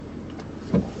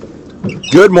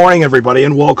Good morning, everybody,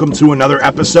 and welcome to another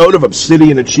episode of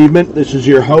Obsidian Achievement. This is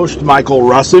your host, Michael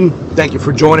Russin. Thank you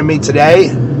for joining me today.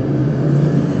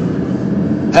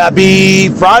 Happy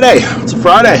Friday. It's a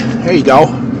Friday. There you go.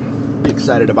 Be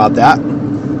excited about that. It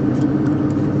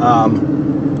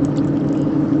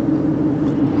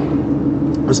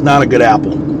was not a good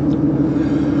apple.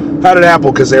 Had an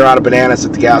apple because they were out of bananas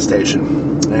at the gas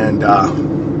station. And,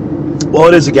 well,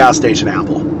 it is a gas station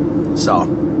apple. So,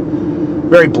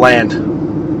 very bland.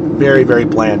 Very, very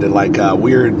bland and like a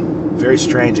weird, very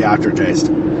strange aftertaste.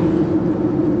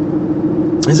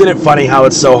 Isn't it funny how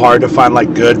it's so hard to find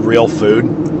like good, real food?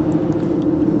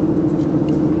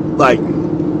 Like,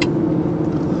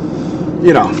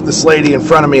 you know, this lady in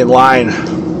front of me in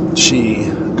line, she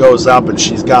goes up and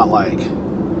she's got like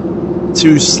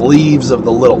 2 sleeves of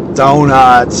the little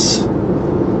donuts,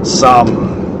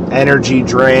 some energy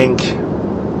drink,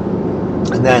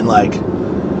 and then like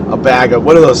a bag of,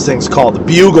 what are those things called? The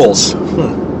Bugles.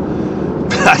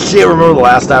 I can't remember the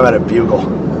last time I had a Bugle.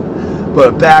 But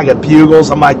a bag of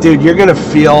Bugles. I'm like, dude, you're going to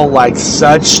feel like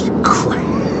such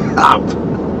crap.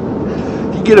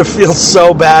 You're going to feel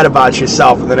so bad about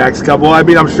yourself in the next couple. I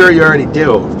mean, I'm sure you already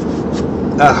do.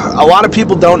 A lot of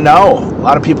people don't know. A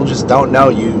lot of people just don't know.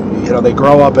 You know, they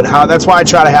grow up in how. That's why I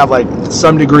try to have like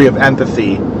some degree of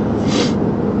empathy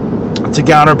to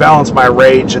counterbalance my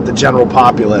rage at the general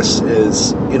populace.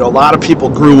 Is, you know, a lot of people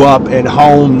grew up in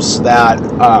homes that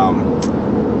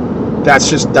that's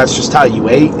just how you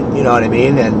ate, you know what I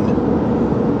mean? And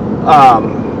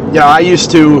you know, I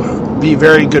used to be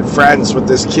very good friends with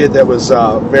this kid that was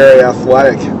very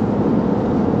athletic.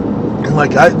 And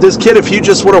like this kid, if he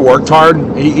just would have worked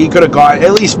hard, he could have gone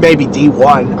at least maybe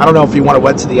D1. I don't know if he would have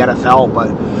went to the NFL,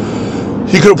 but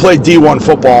he could have played D1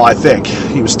 football, I think.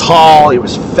 He was tall. He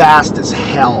was fast as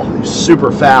hell. He was super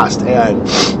fast.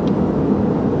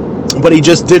 But he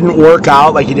just didn't work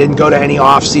out. Like, he didn't go to any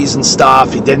off-season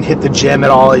stuff. He didn't hit the gym at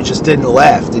all. He just didn't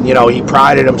lift. And, you know, he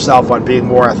prided himself on being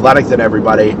more athletic than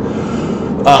everybody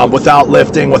without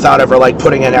lifting, without ever, like,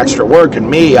 putting in extra work. And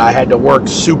me, I had to work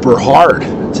super hard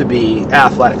to be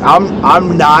athletic.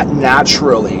 I'm not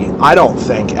naturally, I don't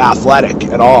think, athletic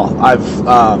at all.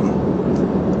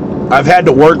 I've had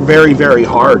to work very, very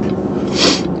hard.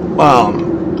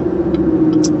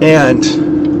 And,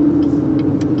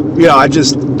 you know,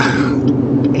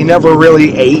 he never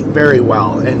really ate very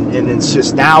well. And it's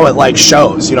just, now it like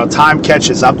shows, you know, time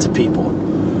catches up to people.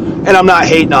 And I'm not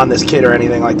hating on this kid or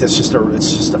anything like this. It's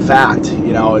just a fact,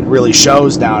 you know, it really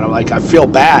shows now. And I'm like, I feel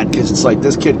bad because it's like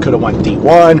this kid could have went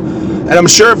D1. And I'm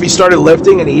sure if he started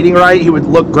lifting and eating right, he would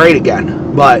look great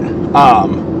again. But,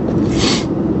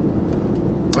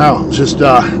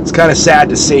 it's kind of sad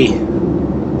to see.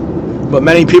 But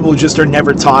many people just are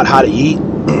never taught how to eat,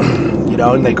 you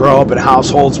know, and they grow up in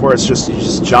households where it's just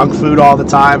junk food all the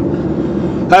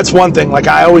time. That's one thing. Like,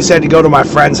 I always had to go to my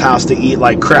friend's house to eat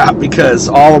like crap because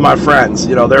all of my friends,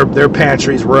 you know, their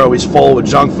pantries were always full with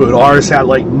junk food. Ours had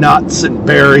like nuts and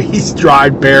berries,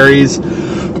 dried berries,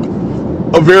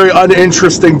 a very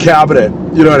uninteresting cabinet,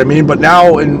 you know what I mean? But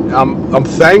now, I'm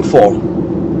thankful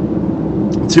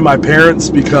to my parents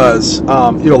because,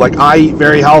 you know, like, I eat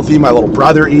very healthy. My little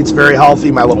brother eats very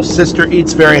healthy. My little sister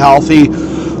eats very healthy.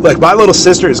 Like, my little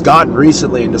sister has gotten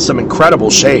recently into some incredible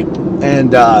shape.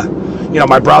 And, you know,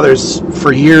 my brother's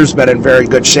for years been in very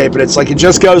good shape. And it's like, it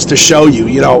just goes to show you,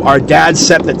 you know, our dad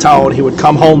set the tone. He would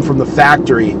come home from the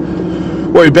factory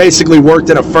where he basically worked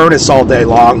in a furnace all day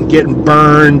long, getting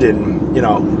burned and, you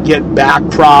know, get back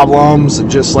problems, and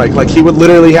just like he would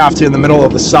literally have to in the middle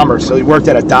of the summer. So he worked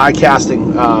at a die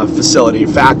casting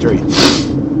factory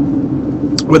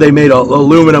where they made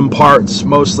aluminum parts,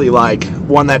 mostly. Like,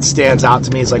 one that stands out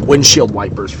to me is like windshield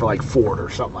wipers for like Ford or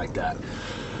something like that.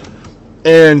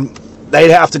 And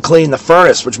they'd have to clean the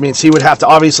furnace, which means he would have to,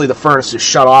 obviously the furnace is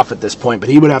shut off at this point, but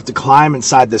he would have to climb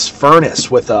inside this furnace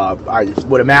with I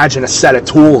would imagine, a set of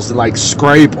tools and like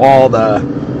scrape all the,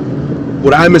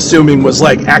 what I'm assuming was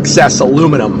like excess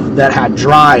aluminum that had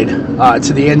dried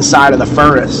to the inside of the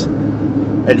furnace.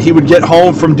 And he would get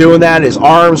home from doing that, his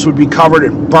arms would be covered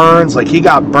in burns. Like, he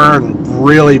got burned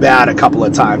really bad a couple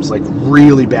of times, like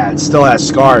really bad, still has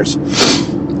scars.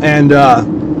 And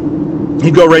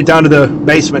he'd go right down to the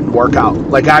basement and work out.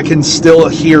 Like, I can still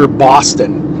hear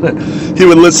Boston. He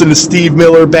would listen to Steve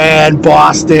Miller Band,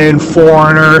 Boston,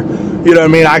 Foreigner. You know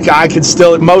what I mean? I could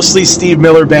still, mostly Steve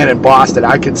Miller Band and Boston,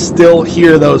 I could still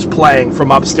hear those playing from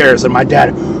upstairs. And my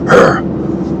dad,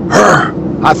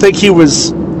 I think he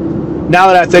was, now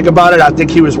that I think about it, I think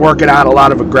he was working out a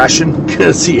lot of aggression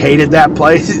because he hated that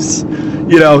place. You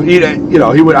He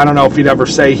would. I don't know if he'd ever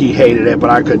say he hated it,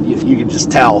 but you could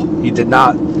just tell he did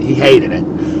not. He hated it.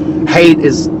 Hate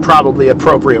is probably an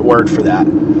appropriate word for that.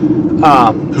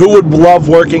 Who would love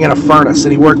working in a furnace?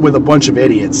 And he worked with a bunch of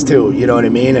idiots too. You know what I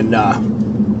mean? And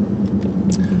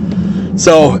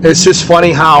so it's just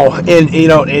funny how, you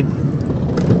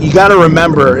got to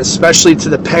remember, especially to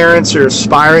the parents or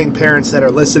aspiring parents that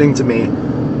are listening to me,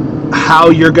 how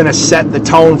you're going to set the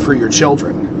tone for your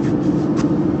children.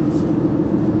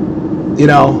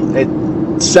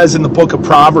 It says in the book of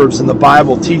Proverbs in the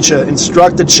Bible,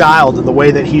 instruct a child in the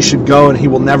way that he should go, and he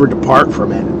will never depart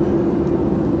from it.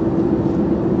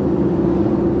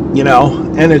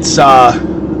 And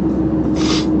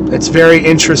it's very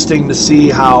interesting to see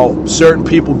how certain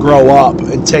people grow up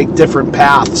and take different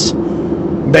paths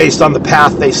based on the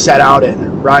path they set out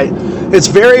in, right? It's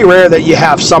very rare that you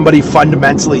have somebody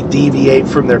fundamentally deviate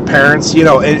from their parents,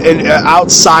 and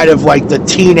outside of like the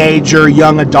teenager,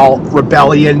 young adult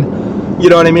rebellion, you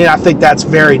know what I mean? I think that's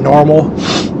very normal.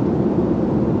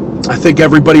 I think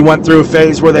everybody went through a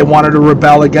phase where they wanted to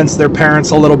rebel against their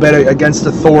parents a little bit, against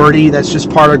authority. That's just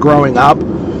part of growing up.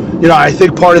 I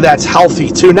think part of that's healthy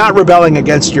too. Not rebelling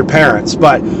against your parents,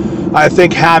 but I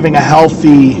think having a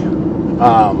healthy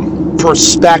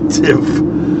perspective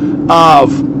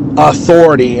of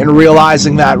authority and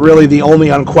realizing that really the only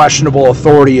unquestionable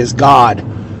authority is God.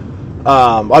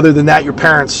 Other than that, your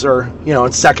parents are,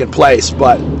 in second place,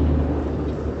 but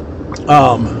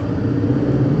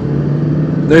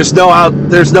there's no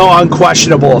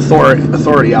unquestionable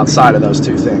authority outside of those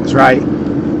two things, right?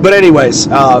 But anyways,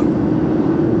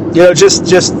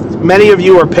 just many of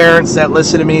you are parents that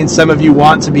listen to me, and some of you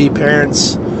want to be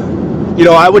parents.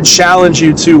 I would challenge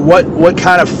you to what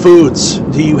kind of foods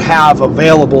do you have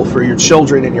available for your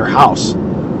children in your house?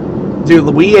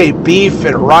 Dude, we ate beef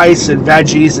and rice and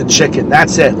veggies and chicken.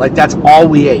 That's it. Like, that's all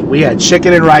we ate. We had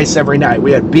chicken and rice every night.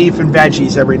 We had beef and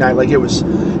veggies every night. Like, it was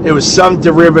some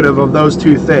derivative of those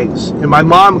two things. And my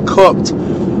mom cooked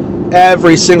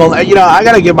every single night. I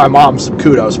got to give my mom some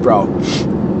kudos, bro.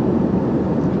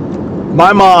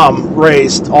 My mom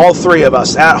raised all three of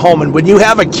us at home, and when you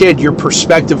have a kid, your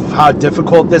perspective of how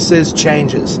difficult this is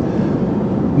changes.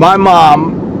 My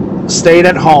mom stayed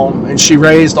at home, and she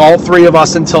raised all three of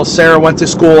us until Sarah went to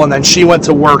school, and then she went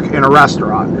to work in a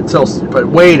restaurant but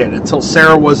waited until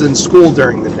Sarah was in school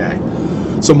during the day.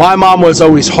 So my mom was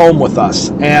always home with us,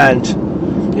 and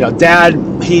Dad,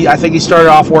 I think he started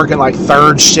off working like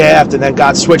third shift and then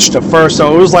got switched to first.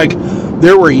 So it was like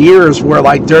there were years where,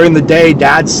 like, during the day,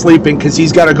 Dad's sleeping because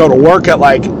he's got to go to work at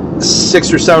like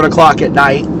 6 or 7 o'clock at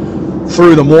night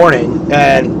through the morning,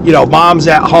 and Mom's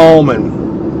at home, and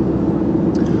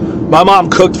my mom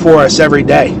cooked for us every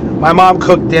day. My mom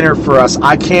cooked dinner for us.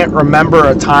 I can't remember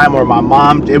a time where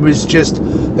it was just,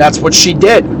 that's what she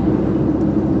did.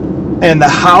 And the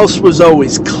house was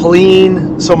always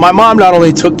clean. So my mom not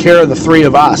only took care of the three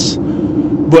of us,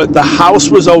 but the house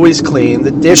was always clean. The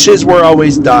dishes were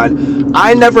always done.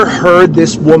 I never heard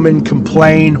this woman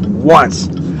complain once.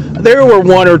 There were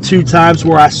one or two times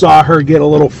where I saw her get a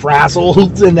little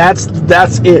frazzled, and that's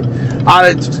it.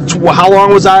 How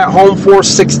long was I at home for?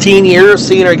 16 years,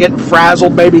 seeing her getting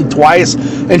frazzled maybe twice,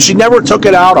 and she never took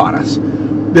it out on us.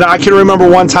 I can remember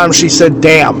one time she said,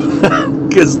 damn,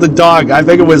 because the dog, I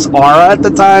think it was Ara at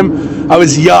the time, I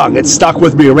was young, it stuck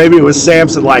with me, or maybe it was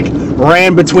Samson, like,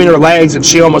 ran between her legs, and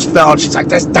she almost fell, and she's like,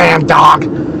 this damn dog.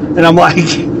 And I'm like,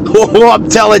 oh, I'm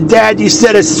telling Dad you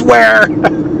said a swear.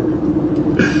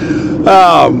 And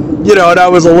I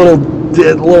was a little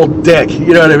dick,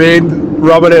 you know what I mean?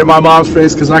 Rubbing it in my mom's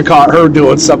face because I caught her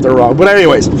doing something wrong. But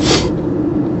anyways,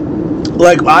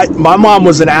 like, my mom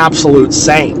was an absolute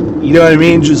saint. You know what I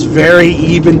mean? Just very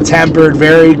even-tempered,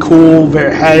 very cool,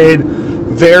 very headed,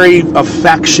 very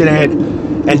affectionate.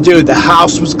 And dude, the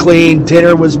house was clean,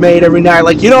 dinner was made every night.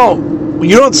 Like, you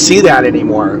don't see that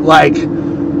anymore. Like,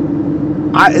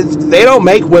 they don't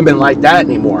make women like that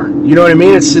anymore. You know what I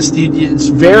mean? It's just, it's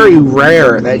very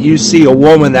rare that you see a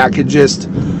woman that could just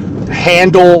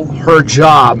handle her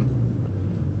job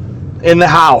in the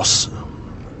house.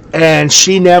 And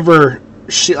she never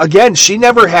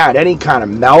had any kind of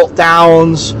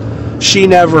meltdowns. She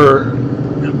never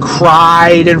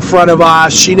cried in front of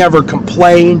us. She never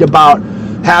complained about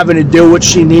having to do what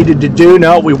she needed to do.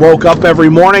 No, we woke up every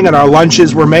morning and our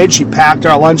lunches were made. She packed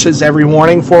our lunches every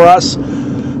morning for us.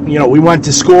 We went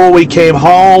to school, we came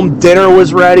home, dinner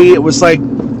was ready. It was like,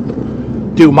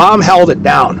 dude, Mom held it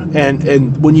down.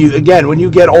 And when you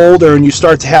get older and you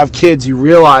start to have kids, you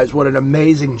realize what an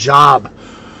amazing job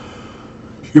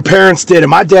your parents did. And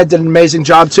my dad did an amazing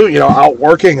job too, out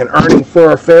working and earning for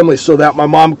our family so that my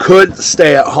mom could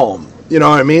stay at home. You know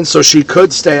what I mean? So she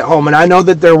could stay at home. And I know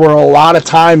that there were a lot of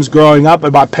times growing up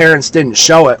and my parents didn't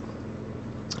show it.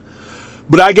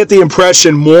 But I get the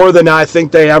impression, more than I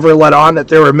think they ever let on, that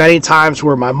there were many times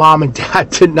where my mom and dad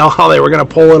didn't know how they were going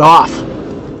to pull it off.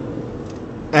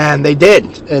 And they did.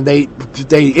 And they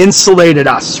insulated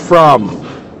us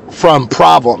from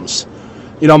problems.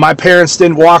 You know, my parents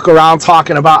didn't walk around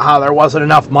talking about how there wasn't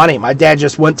enough money. My dad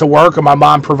just went to work and my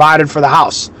mom provided for the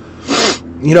house.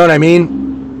 You know what I mean?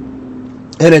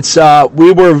 And it's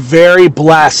we were very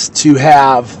blessed to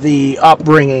have the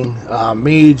upbringing,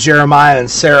 me, Jeremiah, and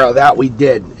Sarah, that we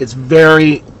did. It's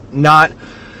very not,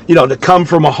 you know, to come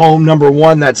from a home, number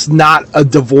one, that's not a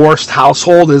divorced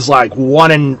household is like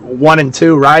 1 in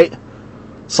 2, right?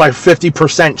 It's like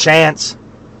 50% chance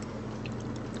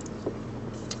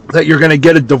that you're going to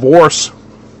get a divorce.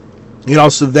 You know,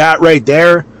 so that right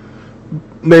there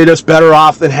made us better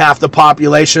off than half the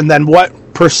population. Then what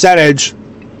percentage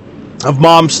of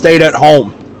moms stayed at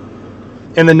home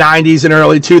in the 90s and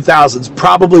early 2000s?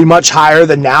 Probably much higher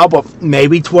than now, but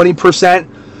maybe 20%.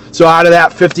 So out of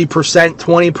that 50%,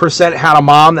 20% had a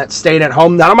mom that stayed at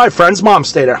home. None of my friends' moms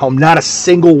stayed at home. Not a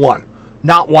single one.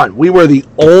 Not one. We were the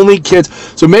only kids.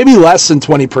 So maybe less than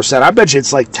 20%. I bet you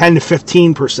it's like 10 to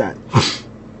 15%.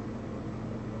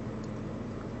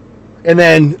 And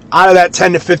then out of that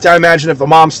 10 to 15, I imagine if the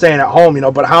mom's staying at home, you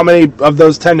know, but how many of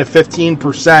those 10 to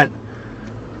 15%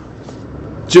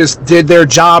 just did their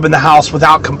job in the house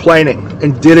without complaining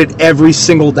and did it every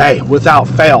single day without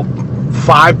fail?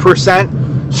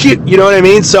 5%? Shit, you know what I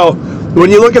mean? So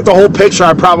when you look at the whole picture,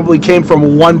 I probably came from a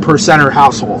 1%er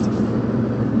household.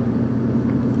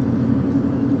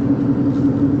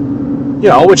 You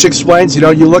know, which explains, you know,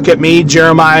 you look at me,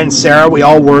 Jeremiah, and Sarah, we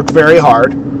all work very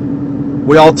hard.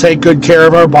 We all take good care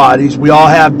of our bodies. We all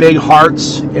have big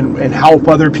hearts and help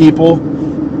other people.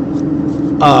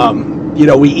 You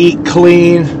know, we eat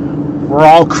clean. We're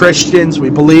all Christians. We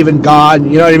believe in God.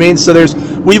 You know what I mean? So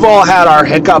we've all had our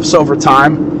hiccups over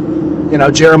time. You know,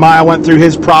 Jeremiah went through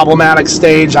his problematic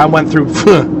stage. I went through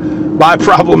my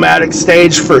problematic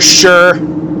stage for sure.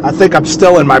 I think I'm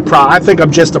still in I think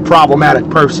I'm just a problematic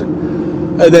person.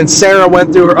 And then Sarah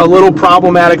went through a little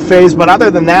problematic phase. But other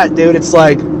than that, dude, it's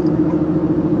like,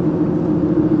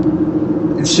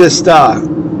 it's just,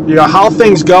 you know, how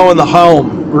things go in the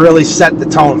home really set the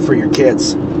tone for your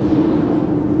kids.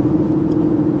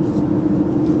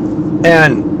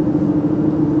 And,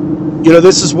 you know,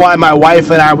 this is why my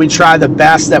wife and I, we try the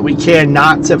best that we can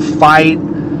not to fight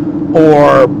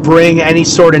or bring any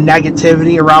sort of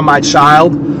negativity around my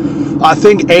child. I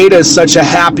think Ada is such a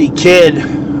happy kid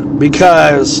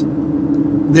because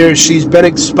she's been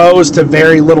exposed to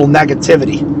very little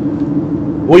negativity.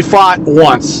 We fought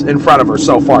once in front of her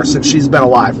so far since she's been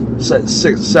alive, 6,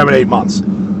 7, 8 months.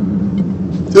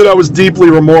 And I was deeply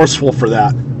remorseful for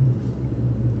that.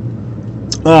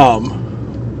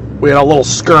 We had a little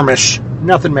skirmish,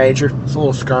 nothing major, it's a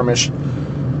little skirmish.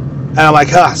 And I'm like,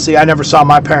 see, I never saw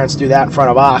my parents do that in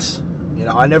front of us. You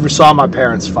know, I never saw my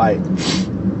parents fight.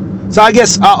 So I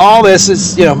guess all this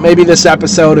is, you know, maybe this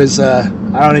episode is, I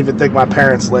don't even think my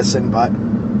parents listen, but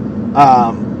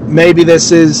maybe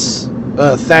this is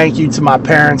thank you to my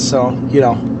parents, so, you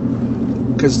know,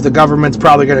 because the government's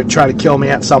probably going to try to kill me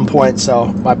at some point, so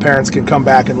my parents can come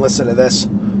back and listen to this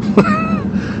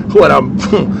when an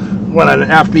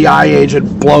FBI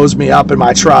agent blows me up in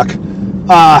my truck.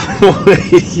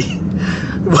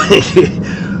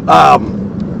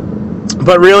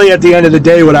 But really, at the end of the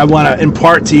day, what I want to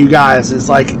impart to you guys is,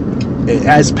 like,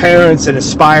 as parents and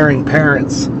aspiring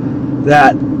parents,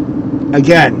 that,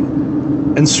 again,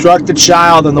 instruct a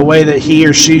child in the way that he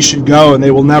or she should go, and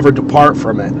they will never depart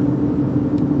from it.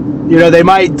 You know, they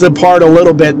might depart a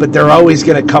little bit, but they're always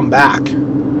going to come back.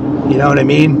 You know what I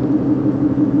mean?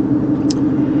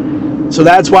 So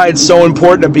that's why it's so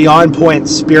important to be on point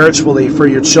spiritually for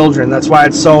your children. That's why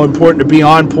it's so important to be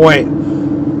on point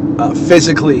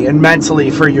physically and mentally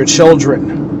for your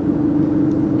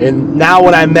children. And now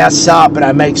when I mess up and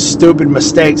I make stupid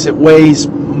mistakes, it weighs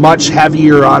much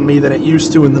heavier on me than it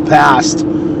used to in the past,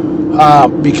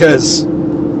 because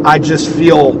I just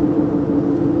feel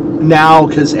now,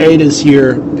 because Ada's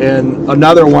here and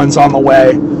another one's on the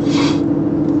way,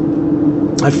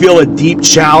 I feel a deep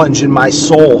challenge in my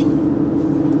soul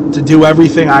to do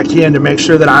everything I can to make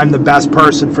sure that I'm the best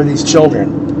person for these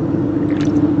children.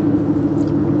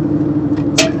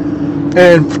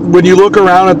 And when you look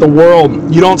around at the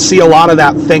world, you don't see a lot of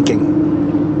that thinking.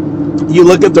 You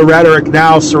look at the rhetoric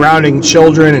now surrounding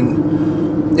children,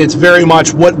 and it's very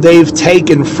much what they've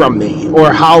taken from me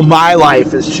or how my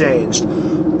life has changed.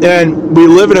 And we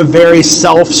live in a very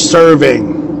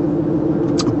self-serving,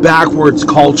 backwards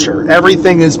culture.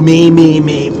 Everything is me,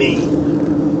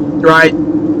 right?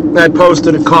 I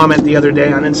posted a comment the other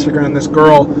day on Instagram. This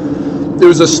girl, there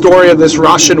was a story of this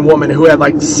Russian woman who had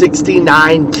like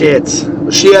 69 kids.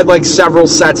 She had like several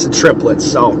sets of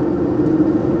triplets, so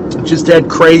just had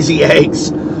crazy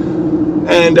eggs.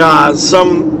 And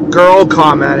some girl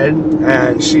commented,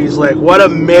 and she's like, what a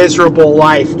miserable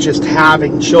life just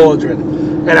having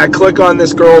children. And I click on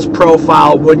this girl's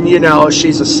profile. Wouldn't you know,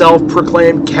 she's a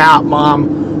self-proclaimed cat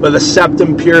mom with a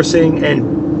septum piercing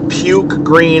and puke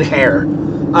green hair.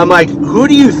 I'm like, who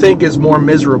do you think is more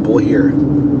miserable here?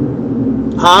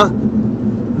 Huh?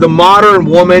 The modern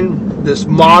woman, this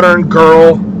modern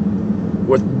girl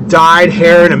with dyed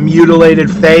hair and a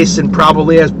mutilated face and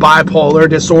probably has bipolar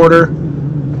disorder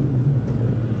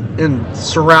and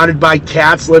surrounded by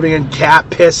cats, living in cat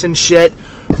piss and shit?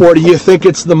 Or do you think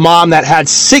it's the mom that had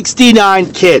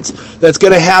 69 kids that's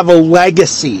going to have a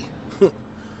legacy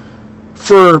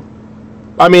for...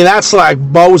 I mean, that's like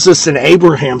Moses and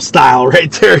Abraham style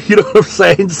right there. You know what I'm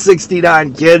saying?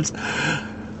 69 kids.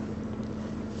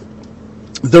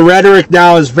 The rhetoric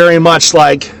now is very much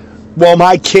like, well,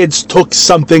 my kids took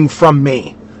something from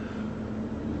me.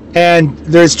 And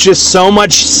there's just so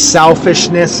much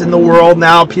selfishness in the world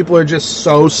now. People are just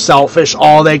so selfish.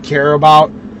 All they care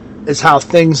about is how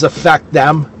things affect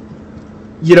them.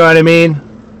 You know what I mean?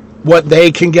 What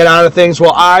they can get out of things.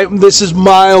 Well, this is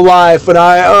my life, and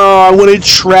I want to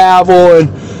travel and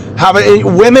have it.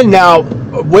 Women now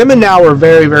are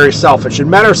very, very selfish,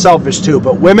 and men are selfish too.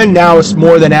 But women now is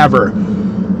more than ever.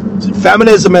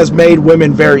 Feminism has made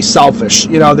women very selfish.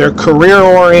 You know, they're career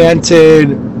oriented.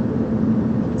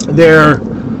 They're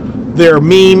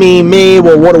me.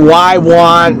 Well, what do I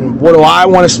want? And what do I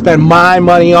want to spend my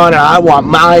money on? And I want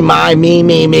my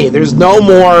me. There's no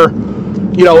more.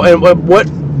 You know, and what.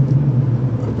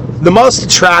 The most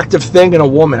attractive thing in a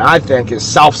woman, I think, is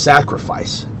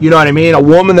self-sacrifice. You know what I mean? A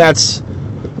woman that's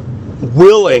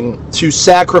willing to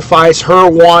sacrifice her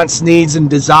wants, needs, and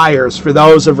desires for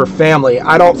those of her family.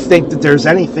 I don't think that there's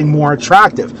anything more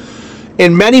attractive.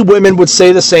 And many women would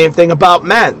say the same thing about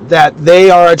men, that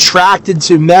they are attracted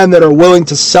to men that are willing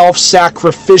to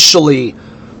self-sacrificially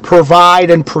provide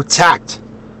and protect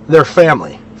their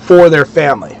family, for their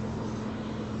family.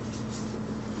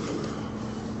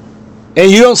 And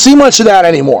you don't see much of that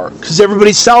anymore because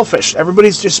everybody's selfish.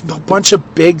 Everybody's just a bunch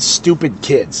of big, stupid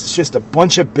kids. It's just a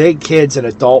bunch of big kids in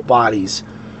adult bodies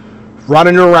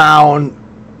running around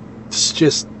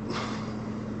just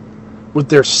with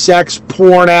their sex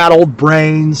porn-addled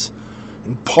brains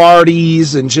and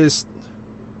parties and just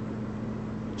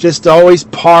always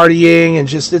partying and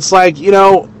just, it's like, you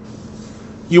know,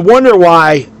 you wonder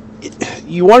why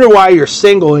you're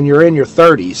single and you're in your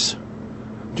 30s.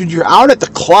 Dude, you're out at the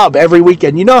club every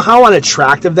weekend. You know how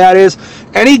unattractive that is?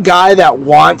 Any guy that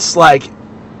wants, like,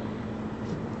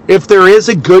 if there is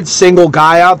a good single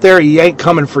guy out there, he ain't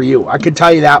coming for you. I can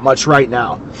tell you that much right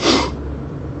now.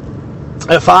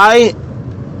 If I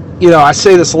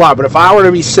say this a lot, but if I were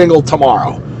to be single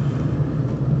tomorrow,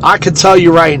 I could tell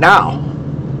you right now,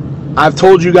 I've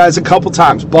told you guys a couple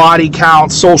times, body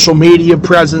count, social media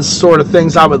presence, sort of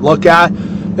things I would look at.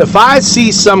 If I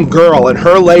see some girl in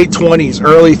her late 20s,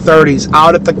 early 30s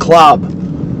out at the club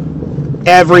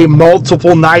every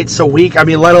multiple nights a week, I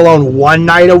mean, let alone one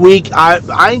night a week, I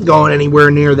ain't going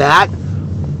anywhere near that.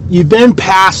 You've been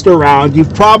passed around.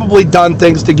 You've probably done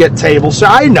things to get tables. So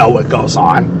I know what goes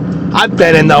on. I've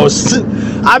been in those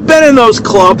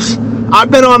clubs.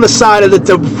 I've been on the side of the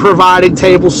providing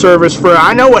table service for.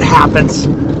 I know what happens.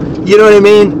 You know what I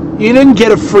mean? You didn't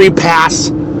get a free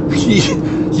pass.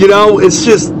 You know, it's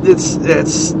just, it's,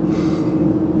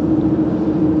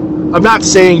 I'm not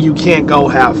saying you can't go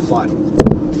have fun.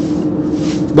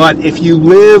 But if you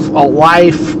live a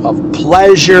life of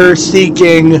pleasure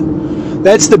seeking,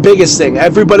 that's the biggest thing.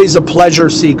 Everybody's a pleasure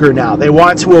seeker now. They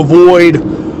want to avoid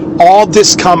all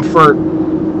discomfort.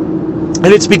 And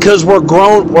it's because we're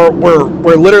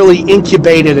literally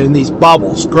incubated in these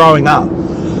bubbles growing up.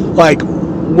 Like,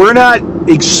 we're not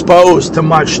exposed to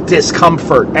much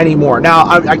discomfort anymore. Now,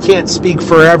 I can't speak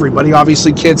for everybody.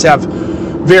 Obviously, kids have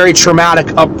very traumatic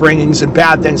upbringings and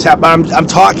bad things happen. But I'm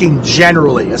talking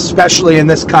generally, especially in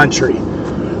this country.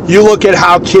 You look at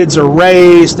how kids are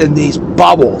raised in these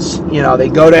bubbles. You know, they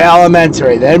go to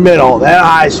elementary, then middle, then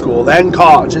high school, then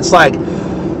college. It's like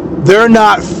they're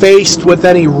not faced with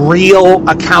any real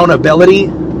accountability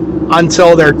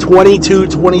until they're 22,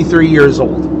 23 years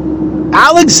old.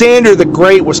 Alexander the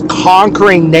Great was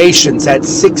conquering nations at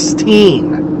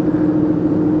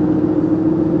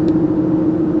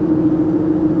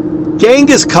 16.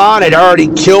 Genghis Khan had already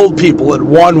killed people and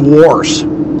won wars.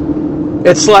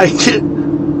 It's like,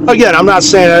 again, I'm not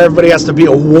saying that everybody has to be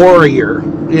a warrior,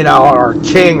 or a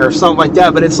king or something like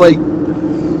that, but it's like,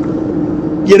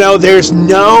 there's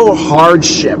no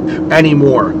hardship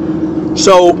anymore.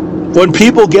 So when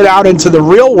people get out into the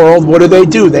real world, what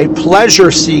do? They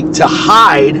pleasure seek to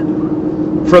hide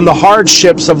from the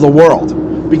hardships of the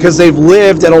world because they've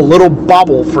lived in a little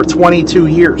bubble for 22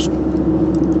 years.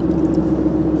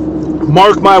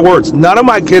 Mark my words, none of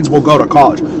my kids will go to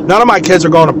college. None of my kids are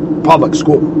going to public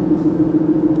school.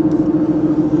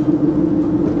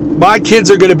 My kids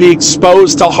are going to be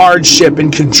exposed to hardship in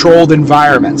controlled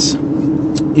environments.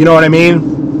 You know what I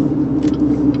mean?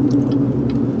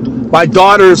 My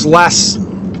daughter's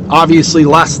obviously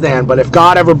less than, but if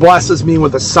God ever blesses me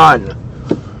with a son,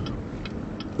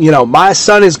 my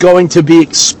son is going to be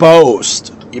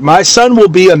exposed. My son will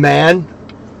be a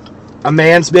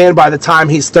man's man by the time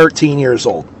he's 13 years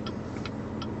old.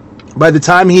 By the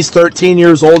time he's 13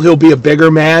 years old, he'll be a bigger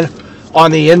man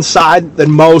on the inside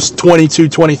than most 22,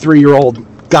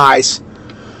 23-year-old guys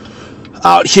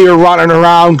out here running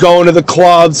around, going to the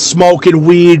clubs, smoking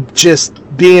weed, just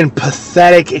being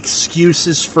pathetic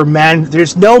excuses for men.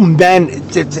 There's no men.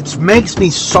 It makes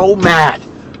me so mad.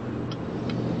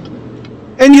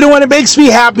 And you know what? It makes me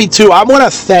happy too. I want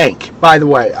to thank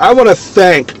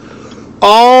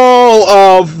all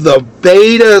of the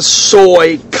beta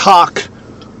soy cuck,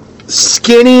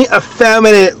 skinny,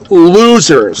 effeminate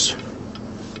losers.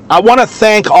 I want to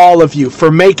thank all of you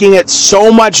for making it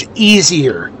so much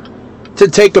easier to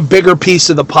take a bigger piece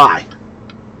of the pie.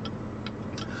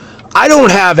 I don't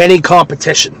have any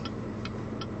competition.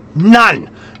 None.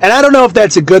 And I don't know if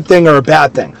that's a good thing or a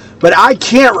bad thing, but I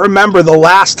can't remember the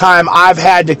last time I've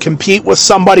had to compete with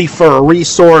somebody for a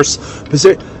resource,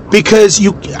 because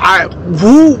who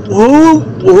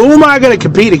am I going to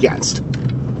compete against?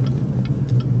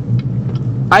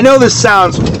 I know this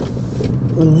sounds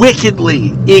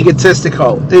wickedly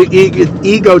egotistical, but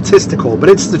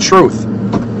it's the truth.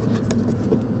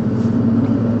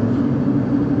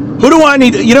 Who do I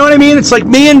need? You know what I mean? It's like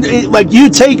you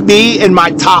take me and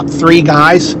my top 3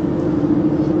 guys.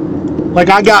 Like,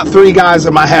 I got 3 guys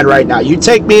in my head right now. You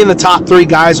take me in the top 3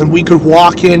 guys and we could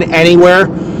walk in anywhere,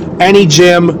 any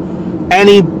gym,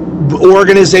 any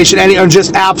organization, and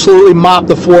just absolutely mop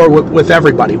the floor with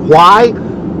everybody. Why?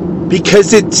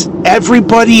 Because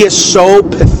everybody is so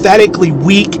pathetically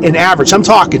weak and average. I'm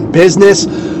talking business,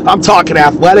 I'm talking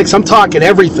athletics, I'm talking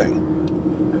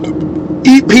everything.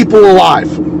 Eat people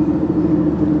alive.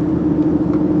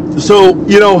 So,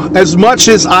 as much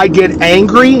as I get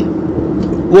angry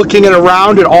looking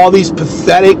around at all these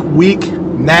pathetic, weak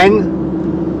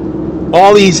men,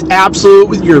 all these absolute,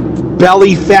 with your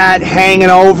belly fat hanging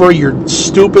over, your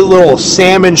stupid little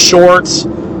salmon shorts,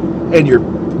 and your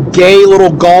gay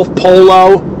little golf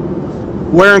polo,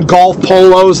 wearing golf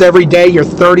polos every day, you're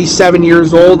 37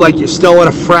 years old, like you're still in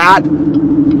a frat.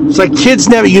 It's like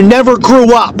you never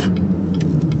grew up.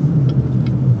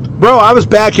 Bro, I was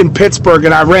back in Pittsburgh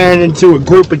and I ran into a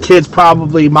group of kids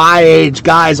probably my age,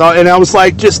 guys, and I was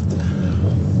like,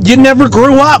 you never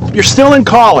grew up. You're still in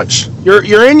college.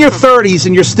 You're in your 30s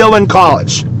and you're still in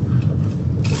college.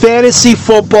 Fantasy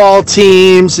football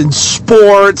teams and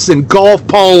sports and golf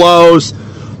polos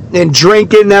and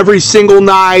drinking every single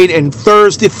night and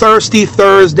thirsty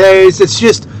Thursdays. It's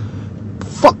just,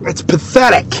 it's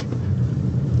pathetic.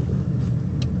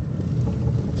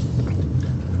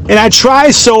 And I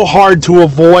try so hard to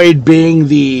avoid being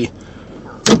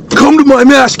come to my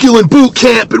masculine boot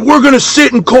camp and we're going to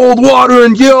sit in cold water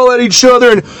and yell at each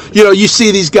other. And, you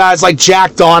see these guys like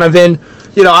Jack Donovan.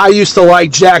 I used to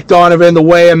like Jack Donovan. The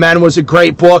Way of Men was a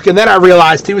great book. And then I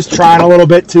realized he was trying a little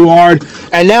bit too hard.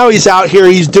 And now he's out here,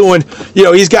 he's doing,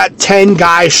 he's got 10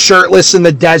 guys shirtless in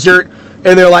the desert.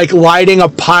 And they're like lighting a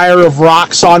pile of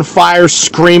rocks on fire,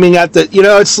 screaming at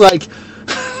it's like,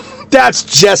 that's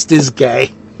just as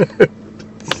gay.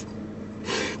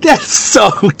 That's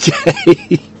so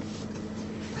gay.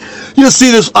 You'll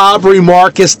see this Aubrey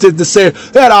Marcus did the same.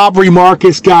 That Aubrey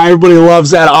Marcus guy, everybody loves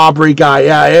that Aubrey guy.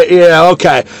 Yeah,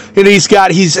 okay. And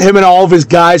him and all of his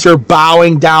guys are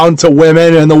bowing down to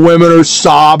women, and the women are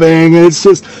sobbing. And it's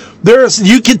just,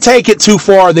 you can take it too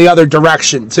far in the other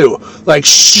direction too. Like,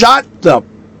 shut up.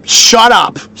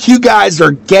 You guys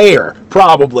are gayer,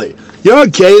 probably. You know how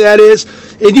gay that is?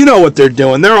 And you know what they're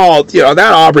doing. They're all,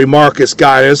 that Aubrey Marcus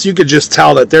guy is, you could just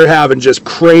tell that they're having just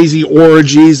crazy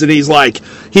orgies, and he's like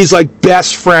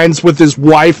best friends with his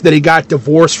wife that he got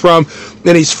divorced from,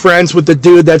 and he's friends with the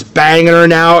dude that's banging her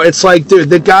now. It's like,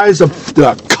 dude, the guy's a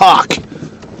cock.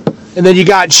 And then you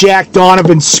got Jack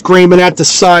Donovan screaming at the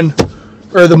sun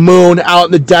or the moon out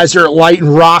in the desert, lighting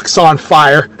rocks on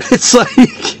fire. It's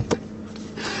like,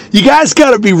 You guys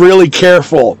got to be really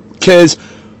careful, because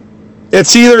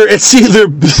it's either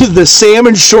the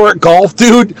salmon short golf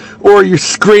dude, or you're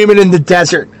screaming in the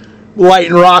desert,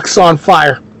 lighting rocks on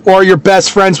fire, or you're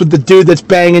best friends with the dude that's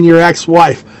banging your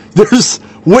ex-wife. There's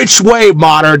which way,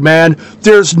 modern man.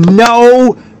 There's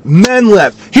no men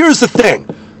left. Here's the thing.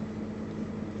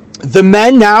 The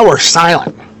men now are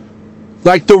silent.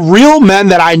 Like, the real men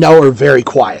that I know are very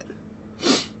quiet.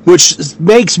 Which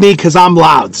makes me, because I'm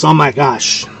loud. So I'm like,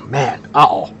 gosh, man,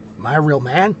 am I a real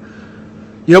man?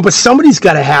 You know, but somebody's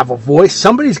got to have a voice.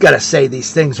 Somebody's got to say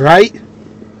these things, right?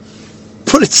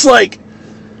 But it's like,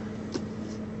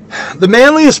 the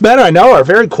manliest men I know are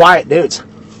very quiet dudes.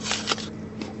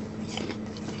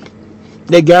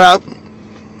 They get up.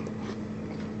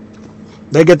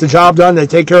 They get the job done. They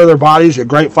take care of their bodies. They're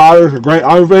great fathers. They're great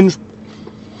husbands.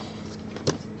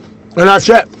 And that's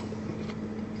it.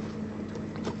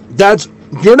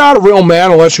 You're not a real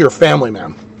man unless you're a family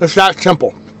man. It's that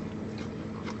simple.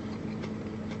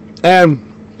 And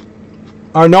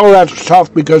I know that's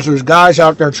tough, because there's guys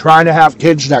out there trying to have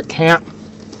kids that can't.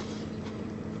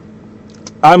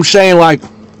 I'm saying like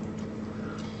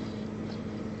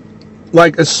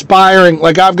aspiring,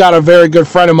 like I've got a very good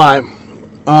friend of mine,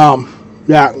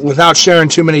 without sharing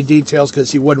too many details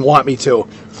because he wouldn't want me to,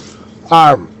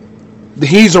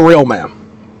 he's a real man.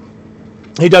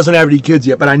 He doesn't have any kids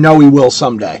yet, but I know he will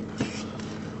someday.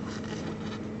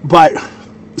 But,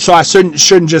 so I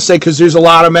shouldn't just say, because there's a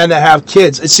lot of men that have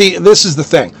kids. See, this is the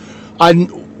thing.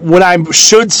 What I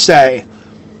should say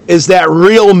is that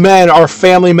real men are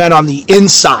family men on the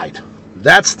inside.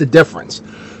 That's the difference.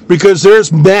 Because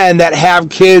there's men that have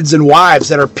kids and wives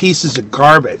that are pieces of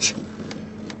garbage.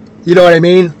 You know what I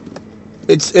mean?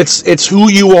 It's who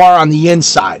you are on the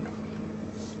inside.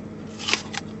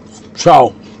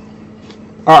 So,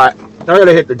 all right, I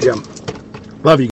gotta hit the gym. Love you.